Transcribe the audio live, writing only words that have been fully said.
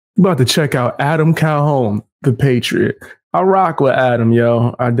You about to check out Adam Calhoun, the Patriot. I rock with Adam,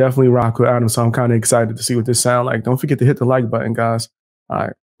 yo. I definitely rock with Adam, so I'm kind of excited to see what this sound like. Don't forget to hit the like button, guys. All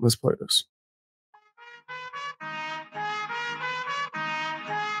right, let's play this.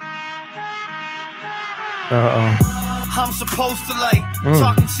 I'm supposed to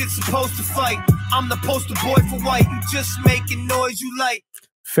talking shit, supposed to fight. I'm the poster boy for white. You just making noise you like.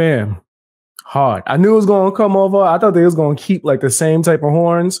 Fam, hard. I knew it was gonna come over. I thought they was gonna keep like the same type of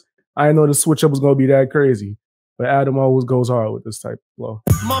horns. I didn't know the switch up was gonna be that crazy. But Adam always goes hard with this type of flow.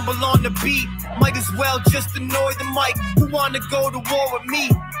 Mumble on the beat, might as well just annoy the mic. Who wanna go to war with me?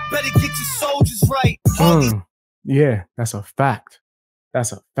 Better get your soldiers right. Yeah, that's a fact.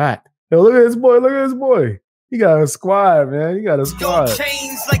 That's a fact. Yo, look at this boy. Look at this boy. He got a squad, man. He got a squad. Don't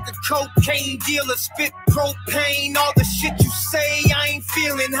chains like a cocaine dealer, spit propane. All the shit you say, I ain't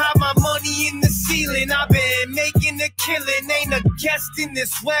feeling. Have my money in the ceiling. I've been making a killing. Ain't a guest in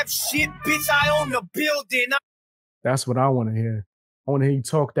this web shit, bitch. I own the building. That's what I want to hear. I want to hear you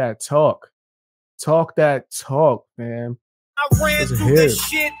talk that talk. Talk that talk, man. I ran through this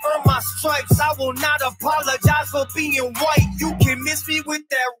shit, earned my stripes. I will not apologize for being white. You can miss me with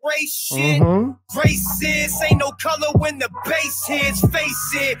that race shit. Racist, ain't no color when the bass hits.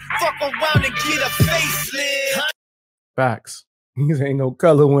 Face it, fuck around and get a facelift. Facts. Ain't no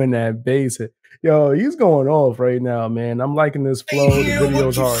color when that bass hit. Yo, he's going off right now, man. I'm liking this flow. The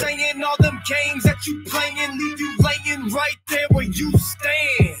video's hard. Saying all them games that you playing, leave you laying right there where you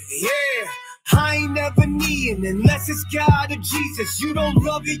stand. Yeah. I ain't never kneeing unless it's God or Jesus. You don't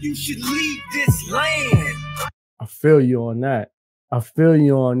love it, you should leave this land. I feel you on that. I feel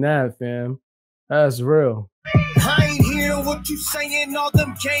you on that, fam. That's real. I ain't hearing what you saying, all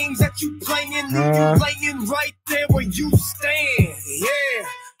them games that you playing, leave you laying right there where you stand. Yeah.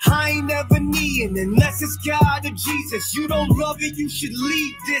 I ain't never kneeing unless it's God or Jesus. You don't love it, you should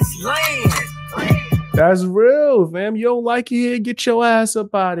leave this land. That's real, fam. You don't like it here, get your ass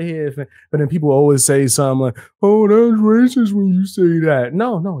up out of here, fam. But then people always say something like, oh, that's racist when you say that.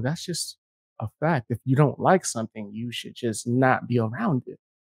 No, that's just a fact. If you don't like something, you should just not be around it.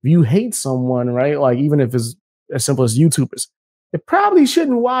 If you hate someone, right, like even if it's as simple as YouTubers, you probably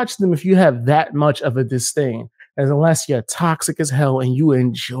shouldn't watch them if you have that much of a disdain, unless you're toxic as hell and you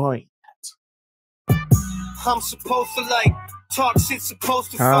enjoy that. I'm supposed to talk shit,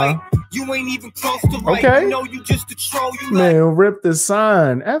 supposed to fight. You ain't even close to right. Okay. You know you just a troll. You man, rip the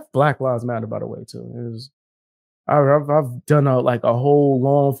sign. F Black Lives Matter, by the way, too. I've done a whole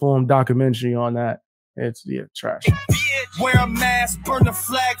long form documentary on that. It's trash. Wear a mask, burn the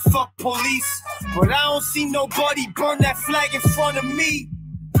flag, fuck police. But I don't see nobody burn that flag in front of me.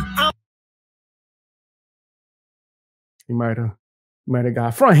 He might have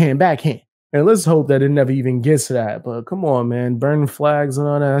got front hand, back hand. And let's hope that it never even gets to that. But come on, man. Burning flags and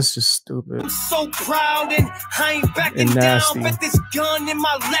all that, that's just stupid. I'm so proud and I ain't backing down. Bet this gun in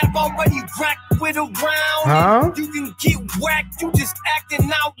my lap already racked with a round. You can get whacked, you just acting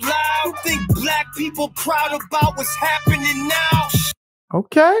out loud. You think black people proud about what's happening now?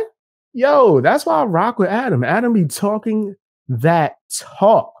 Okay. Yo, that's why I rock with Adam. Adam be talking that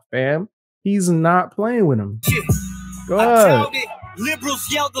talk, fam. He's not playing with him. Go ahead. Liberals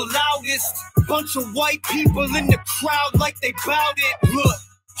yell the loudest. Bunch of white people in the crowd like they bowed it. Look,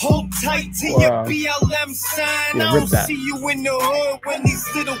 hold tight to your BLM sign. I don't see you in the hood when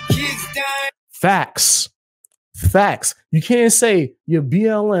these little kids die. Facts. Facts. You can't say you're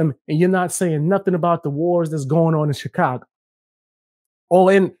BLM and you're not saying nothing about the wars that's going on in Chicago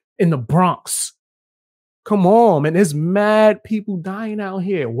or in the Bronx. Come on, man. There's mad people dying out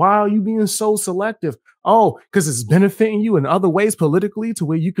here. Why are you being so selective? Oh, because it's benefiting you in other ways politically to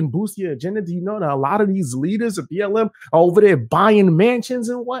where you can boost your agenda. Do you know that a lot of these leaders of BLM are over there buying mansions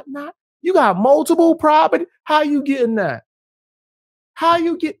and whatnot? You got multiple property. How you getting that? How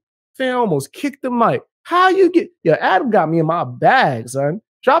you get, fan almost kicked the mic. How you get, yo, Adam got me in my bag, son.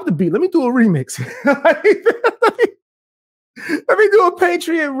 Drop the beat. Let me do a remix. Let me do a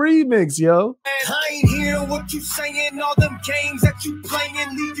Patriot remix, yo. I ain't hearing what you saying, all them games that you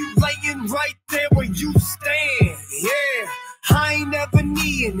playing, leave you laying right there where you stand. Yeah, I ain't never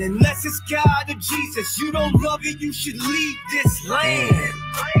kneeing unless it's God or Jesus. You don't love it, you should leave this land.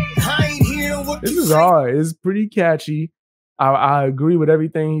 I ain't hearing what this is hard. It's pretty catchy. I agree with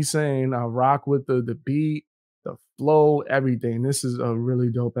everything he's saying. I rock with the beat, the flow, everything. This is a really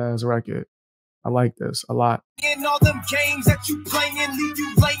dope ass record. I like this a lot. And all them games that you playing, leave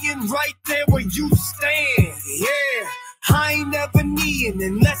you laying right there where you stand. Yeah, I ain't never kneeing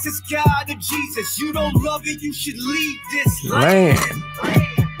unless it's God or Jesus. You don't love it, you should leave this land.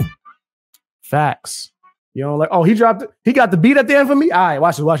 Facts. You know, like, oh, he dropped it. He got the beat at the end for me. All right,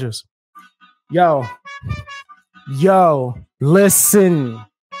 watch this, watch this. Yo, listen.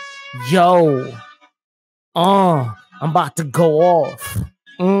 Yo, I'm about to go off.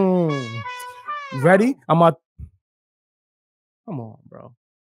 Ready? I'm out. Come on, bro.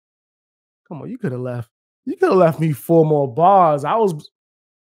 Come on, you could have left. You could have left me 4 more bars. I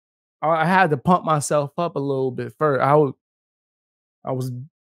had to pump myself up a little bit first. I was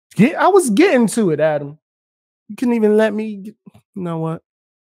getting to it, Adam. You couldn't even let me. You know what?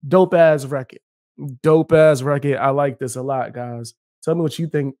 Dope ass record. Dope ass record. I like this a lot, guys. Tell me what you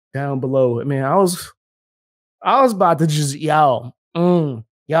think down below. Man, I was about to just yo,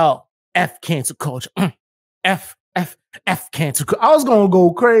 F cancel culture. F cancel culture. I was gonna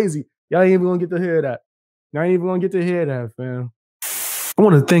go crazy. Y'all ain't even gonna get to hear that. Y'all ain't even gonna get to hear that, fam. I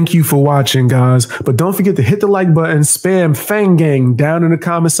want to thank you for watching, guys. But don't forget to hit the like button, spam Fang Gang down in the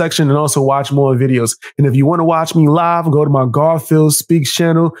comment section, and also watch more videos. And if you want to watch me live, go to my Garfield Speaks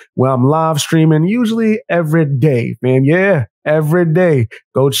channel where I'm live streaming usually every day, man. Yeah, every day.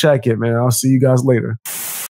 Go check it, man. I'll see you guys later.